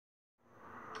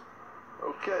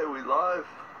Okay, we live.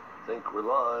 Think we're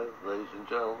live, ladies and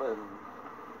gentlemen.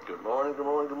 Good morning, good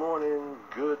morning, good morning.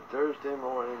 Good Thursday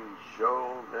morning.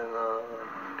 Joe Mina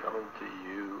coming to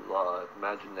you live.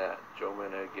 Imagine that. Joe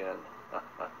Mina again.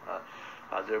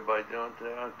 How's everybody doing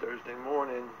today on Thursday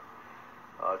morning?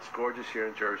 It's gorgeous here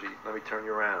in Jersey. Let me turn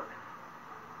you around.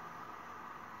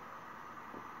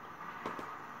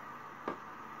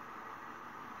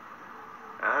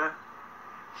 Huh?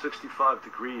 65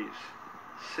 degrees.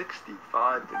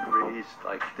 65 degrees,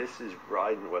 like this is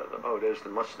riding weather. Oh, there's the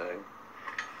Mustang.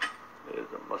 There's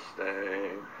the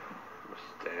Mustang.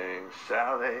 Mustang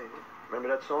Sally. Remember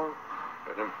that song?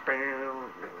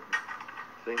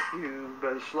 Think you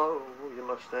better slow your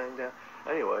Mustang down.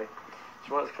 Anyway,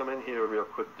 just wanted to come in here real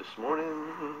quick this morning.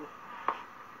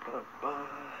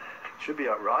 Should be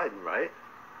out riding, right?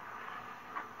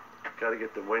 Got to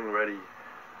get the wing ready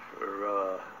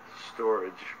for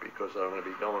storage because I'm going to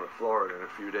be going to Florida in a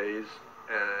few days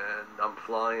and I'm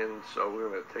flying, so we're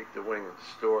going to take the wing and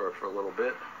store for a little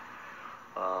bit.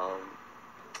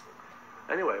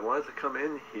 Anyway, I wanted to come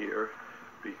in here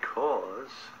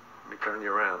because, let me turn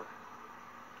you around.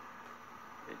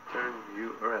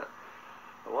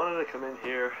 I wanted to come in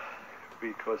here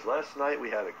because last night we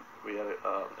had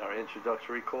our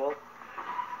introductory call,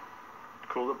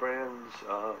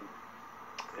 Kulabrands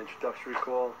introductory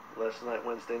call last night,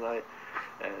 Wednesday night,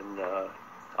 and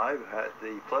I've had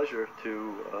the pleasure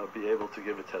to be able to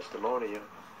give a testimonial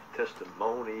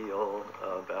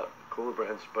about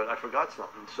Kulabrands, but I forgot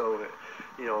something. So,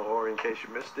 or in case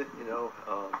you missed it,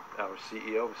 our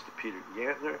CEO, Mr. Peter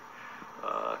Gantner,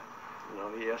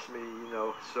 he asked me,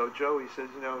 so Joe, he says,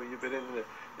 you've been in the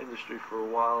industry for a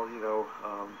while,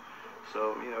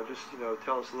 so, just,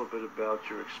 tell us a little bit about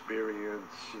your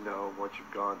experience, what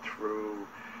you've gone through,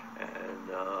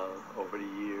 and over the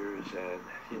years, and,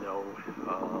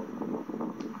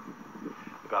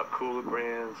 about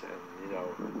Kulabrands, and,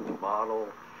 the model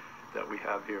that we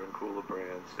have here in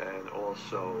Kulabrands, and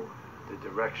also the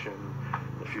direction,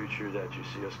 the future that you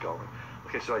see us going.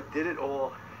 Okay, so I did it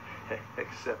all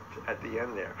except at the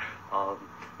end there.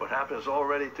 What happened is all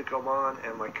ready to come on,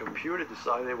 and my computer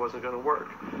decided it wasn't going to work.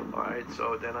 All right,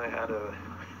 so then I had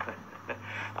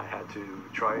to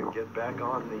try and get back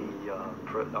on the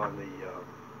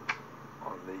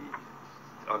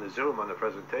Zoom on the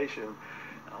presentation,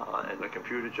 and the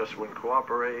computer just wouldn't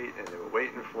cooperate, and they were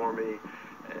waiting for me,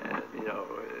 and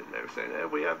they were saying, "Hey,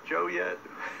 we have Joe yet?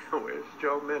 Where's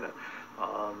Joe Mina?"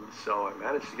 So I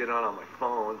managed to get on my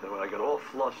phone, and when I got all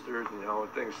flustered, and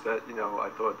things that, I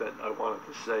thought that I wanted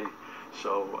to say,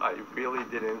 so I really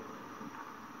didn't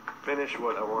finish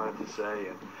what I wanted to say,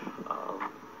 and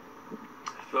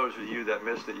for those of you that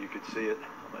missed it, you could see it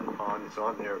it's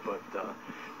on there, but,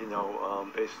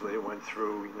 basically it went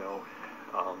through, the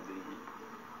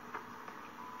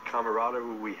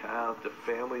camaraderie we have, the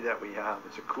family that we have.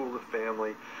 It's a cooler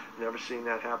family. Never seen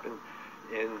that happen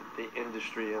in the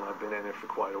industry, and I've been in it for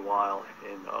quite a while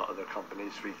in other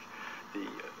companies.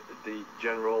 The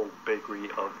general bakery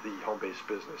of the home-based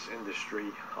business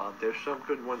industry. There's some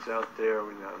good ones out there.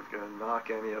 We're not going to knock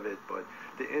any of it, but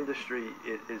the industry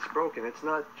is broken. It's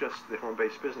not just the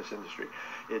home-based business industry.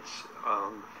 It's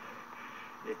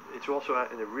also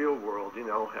out in the real world.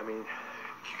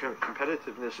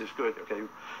 Competitiveness is good. Okay,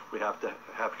 we have to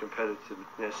have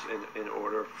competitiveness in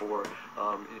order for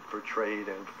trade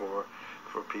and for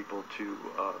people to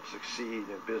succeed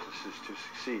and businesses to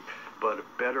succeed. But a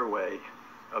better way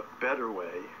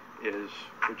is,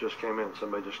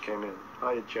 somebody just came in.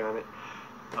 Hi, Janet.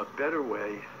 A better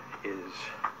way is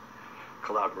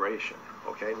collaboration.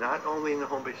 Okay, not only in the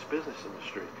home-based business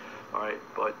industry, all right,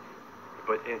 but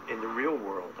in the real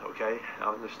world, okay,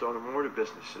 out in the stone and mortar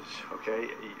businesses, okay,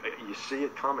 you see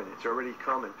it coming. It's already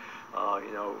coming.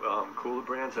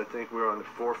 Kulabrands, I think we're on the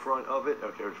forefront of it.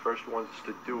 Okay, we're the first ones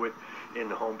to do it in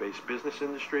the home-based business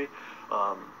industry.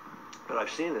 But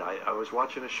I've seen it. I was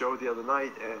watching a show the other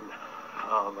night, and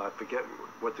I forget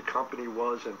what the company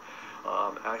was, and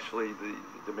actually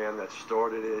the man that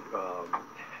started it,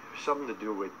 something to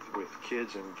do with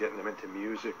kids and getting them into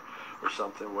music or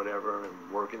something, whatever, and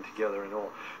working together and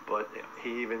all. But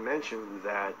he even mentioned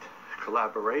that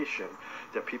collaboration,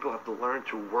 that people have to learn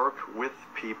to work with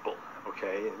people,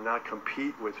 okay, and not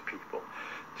compete with people,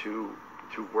 to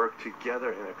work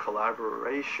together in a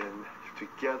collaboration.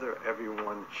 Together,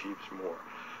 everyone achieves more,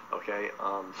 okay?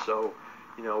 So,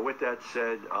 with that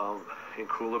said, in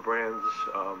Kulabrands,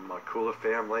 my Kula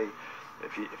family,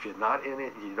 if you're not in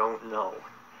it, you don't know.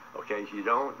 Okay, you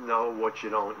don't know what you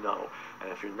don't know. And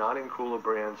if you're not in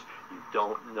Kulabrands, you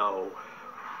don't know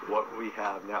what we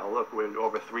have. Now, look, we're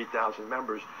over 3,000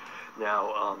 members.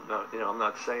 Now, I'm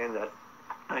not saying that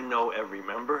I know every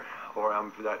member, or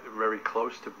I'm very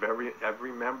close to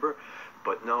every member,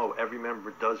 but no, every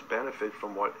member does benefit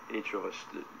from what each of us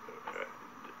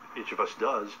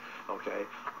does, okay,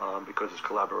 because it's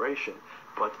collaboration.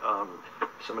 But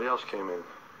somebody else came in.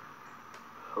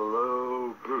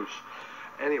 Hello, Bruce.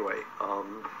 Anyway,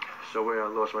 so I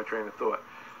lost my train of thought.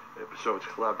 So it's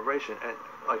collaboration, and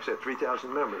like I said, 3,000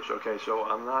 members. Okay, so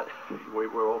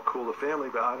we're all cool, a family,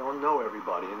 but I don't know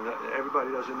everybody, and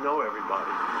everybody doesn't know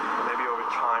everybody. Maybe over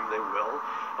time they will.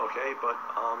 Okay, but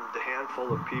the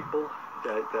handful of people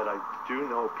that I do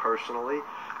know personally,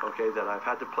 okay, that I've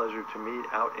had the pleasure to meet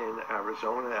out in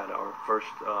Arizona at our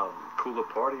first Kula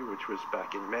party, which was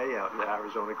back in May out in the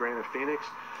Arizona Grand Phoenix.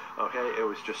 Okay, it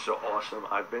was just so awesome.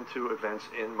 I've been to events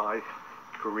in my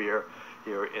career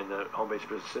here in the home-based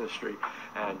business industry,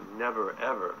 and never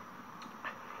ever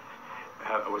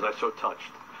was I so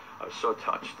touched. I was so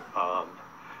touched.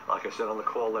 Like I said on the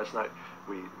call last night,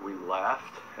 we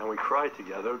laughed and we cried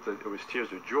together. It was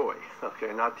tears of joy,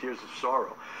 okay, not tears of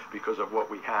sorrow, because of what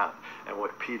we have and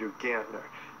what Peter Gantner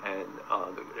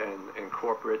and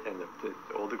corporate and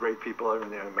all the great people in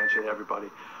there, I mentioned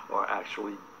everybody, are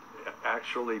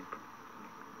actually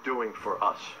doing for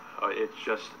us.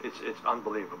 It's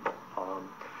unbelievable.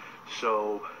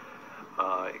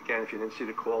 Again, if you didn't see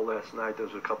the call last night,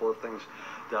 there's a couple of things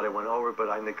that I went over, but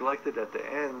I neglected at the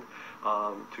end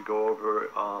to go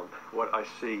over what I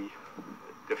see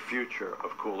the future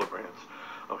of Kulabrands.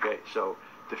 Okay, so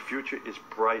the future is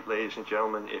bright, ladies and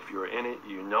gentlemen. If you're in it,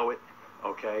 you know it.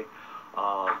 Okay,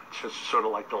 it's just sort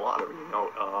of like the lottery, you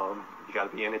know. You got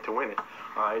to be in it to win it.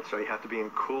 All right, so you have to be in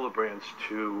Kulabrands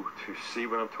to see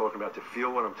what I'm talking about, to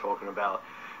feel what I'm talking about,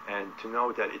 and to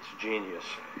know that it's genius.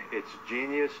 It's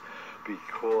genius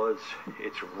because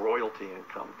it's royalty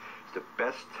income. It's the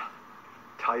best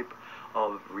type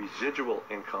of residual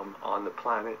income on the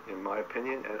planet, in my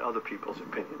opinion, and other people's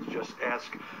opinions. Just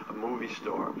ask a movie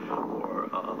star or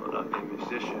a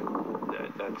musician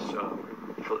that's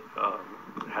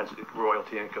has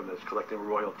royalty income, that's collecting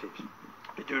royalties.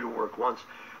 You do the work once,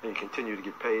 and you continue to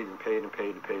get paid and paid and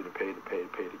paid and paid and paid and paid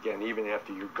and paid again, even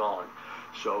after you're gone.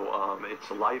 So it's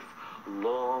a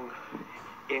lifelong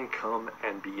income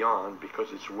and beyond,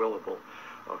 because it's willable.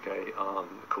 Okay,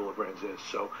 Kulabrands is.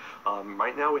 So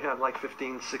right now we have like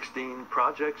 15, 16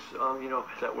 projects,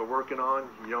 that we're working on.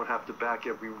 You don't have to back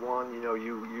every one. You know,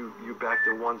 you back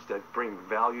the ones that bring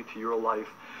value to your life,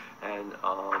 and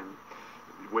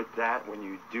with that, when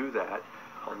you do that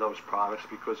on those products,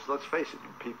 because let's face it,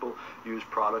 people use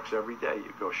products every day.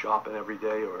 You go shopping every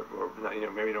day, or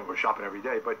maybe you don't go shopping every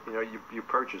day, but you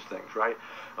purchase things, right?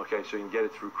 Okay, so you can get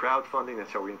it through crowdfunding.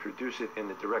 That's how we introduce it in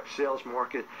the direct sales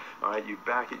market. All right, you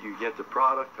back it, you get the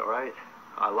product. All right,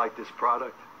 I like this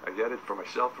product. I get it for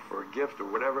myself or for a gift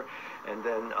or whatever, and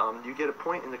then you get a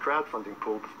point in the crowdfunding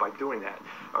pool by doing that.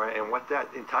 All right, and what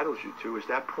that entitles you to is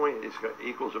that point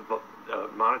equals a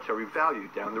monetary value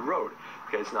down the road.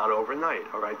 Okay, it's not overnight.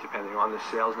 All right, depending on the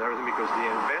sales and everything, because the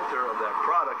inventor of that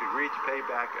product agreed to pay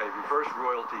back a reverse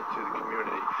royalty to the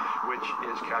community, which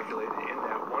is calculated in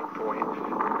that one point.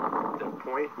 That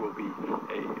point will be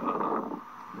a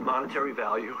monetary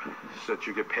value, so that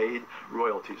you get paid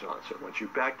royalties on. So once you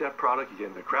back that product, you get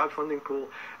in the crowdfunding pool,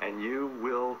 and you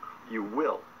will,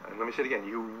 and let me say it again,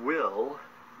 you will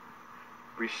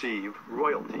receive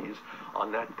royalties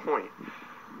on that point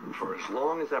for as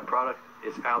long as that product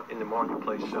is out in the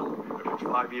marketplace selling. If it's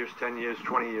 5 years, 10 years,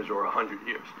 20 years, or 100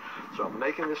 years. So I'm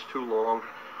making this too long.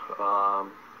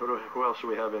 Who else do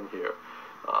we have in here?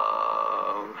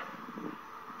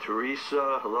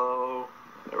 Teresa, hello.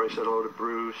 Everybody said hello to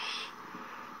Bruce.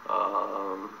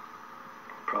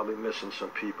 Probably missing some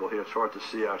people here. It's hard to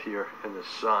see out here in the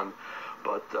sun.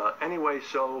 But anyway,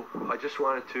 so I just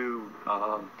wanted to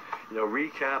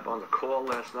recap on the call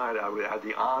last night. I had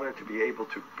the honor to be able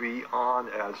to be on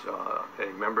as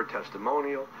a member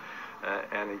testimonial.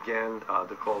 And again,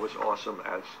 the call was awesome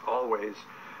as always.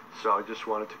 So I just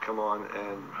wanted to come on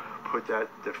and put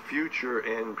the future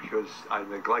in, because I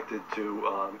neglected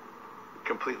to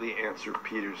completely answer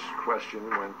Peter's question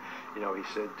when he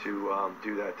said to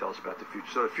do that. Tell us about the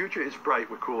future. So the future is bright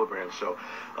with Kulabrands. So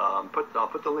I'll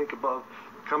put the link above.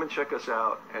 Come and check us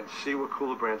out and see what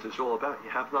Kulabrands is all about. You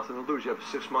have nothing to lose. You have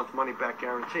a 6-month money-back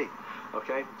guarantee.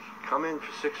 Okay, come in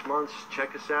for 6 months,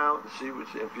 check us out, and see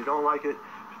if you don't like it,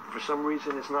 for some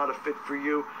reason it's not a fit for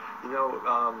you. In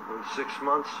 6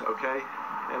 months. Okay,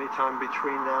 anytime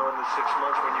between now and the 6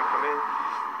 months when you come in,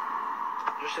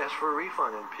 just ask for a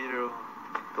refund, and Peter will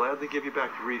gladly give you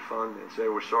back the refund and say,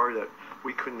 we're sorry that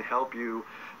we couldn't help you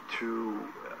to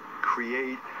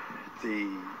create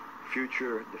the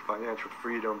future, the financial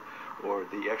freedom, or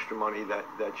the extra money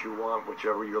that you want,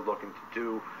 whichever you're looking to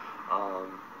do.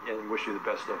 And wish you the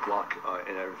best of luck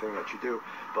in everything that you do.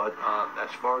 But as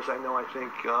far as I know, I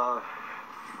think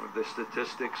the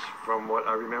statistics from what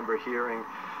I remember hearing,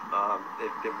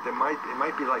 it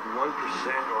might be like 1%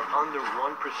 or under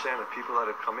 1% of people that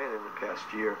have come in the past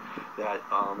year that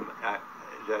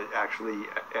that actually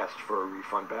asked for a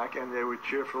refund back, and they were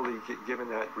cheerfully given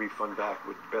that refund back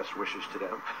with best wishes to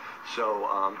them. So,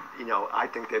 I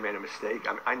think they made a mistake.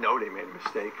 I know they made a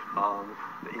mistake.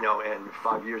 And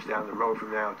 5 years down the road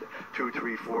from now, 2,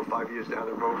 3, 4, 5 years down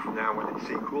the road from now, when they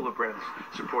see Kulabrands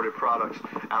supported products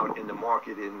out in the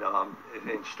market in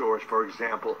stores, for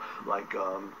example, like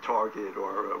Target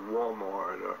or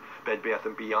Walmart or Bed Bath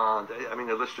and Beyond. I mean,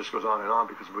 the list just goes on and on,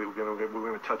 because we're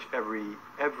going to touch every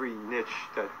niche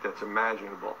that's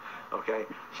imaginable. Okay,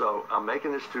 so I'm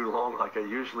making this too long like I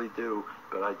usually do,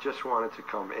 but I just wanted to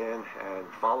come in and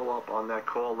follow up on that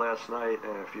call last night.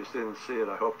 And if you didn't see it,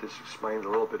 I hope this explained a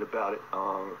little bit about it.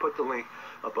 Put the link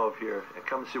above here and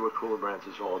come and see what Kulabrands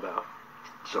is all about.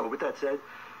 So with that said,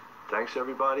 thanks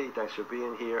everybody. Thanks for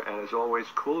being here. And as always,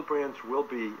 Kulabrands will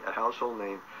be a household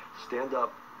name. Stand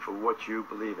up for what you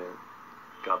believe in.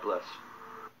 God bless.